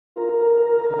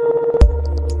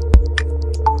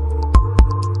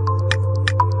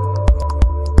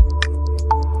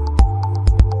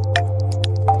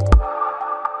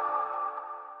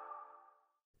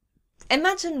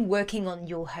Imagine working on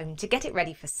your home to get it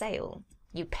ready for sale.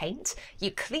 You paint,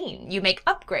 you clean, you make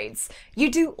upgrades,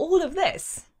 you do all of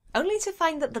this, only to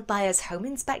find that the buyer's home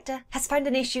inspector has found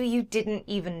an issue you didn't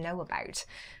even know about.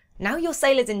 Now your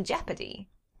sale is in jeopardy.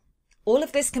 All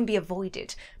of this can be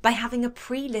avoided by having a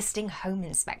pre-listing home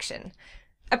inspection.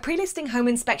 A pre-listing home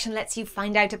inspection lets you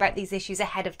find out about these issues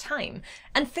ahead of time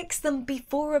and fix them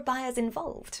before a buyer's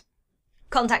involved.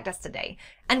 Contact us today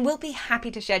and we'll be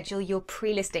happy to schedule your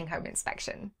pre-listing home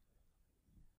inspection.